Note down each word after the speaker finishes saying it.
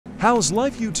How's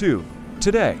life, YouTube?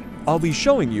 Today, I'll be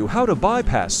showing you how to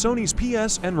bypass Sony's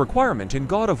PSN requirement in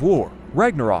God of War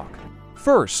Ragnarok.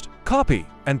 First, copy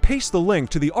and paste the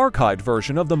link to the archived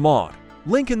version of the mod,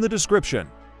 link in the description.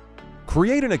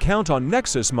 Create an account on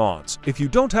Nexus Mods if you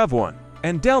don't have one,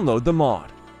 and download the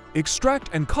mod. Extract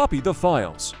and copy the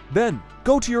files, then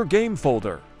go to your game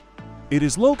folder. It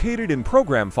is located in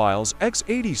Program Files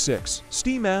x86,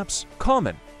 Steam Apps,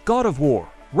 Common, God of War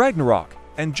Ragnarok,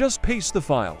 and just paste the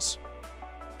files.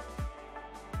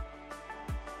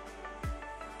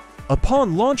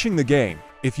 Upon launching the game,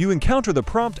 if you encounter the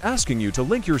prompt asking you to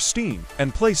link your Steam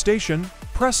and PlayStation,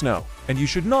 press No, and you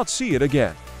should not see it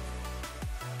again.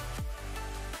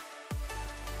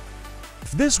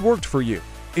 If this worked for you,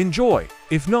 enjoy.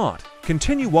 If not,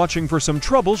 continue watching for some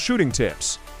troubleshooting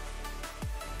tips.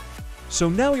 So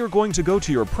now you're going to go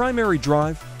to your primary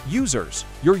drive, Users,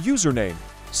 your username,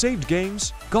 Saved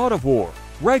Games, God of War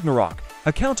Ragnarok,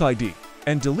 Account ID,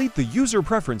 and delete the User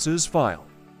Preferences file.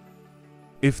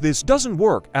 If this doesn't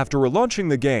work after relaunching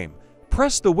the game,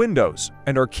 press the Windows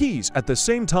and R keys at the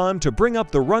same time to bring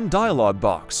up the Run dialog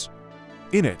box.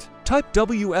 In it, type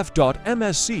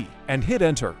wf.msc and hit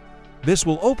Enter. This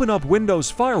will open up Windows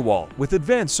Firewall with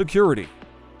advanced security.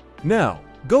 Now,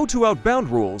 go to Outbound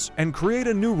Rules and create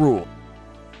a new rule.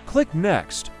 Click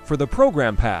Next. For the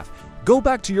program path, go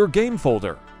back to your game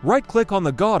folder, right-click on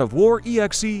the God of War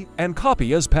exe and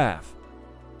copy as path.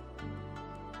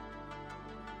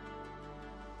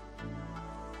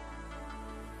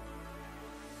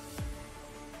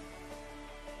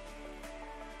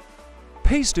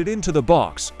 Paste it into the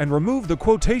box and remove the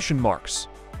quotation marks.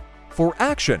 For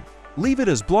action, leave it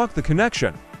as Block the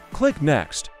Connection, click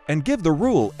Next, and give the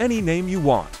rule any name you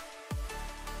want.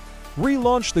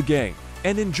 Relaunch the game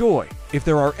and enjoy. If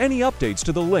there are any updates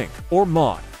to the link or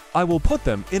mod, I will put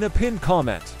them in a pinned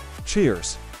comment.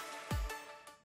 Cheers!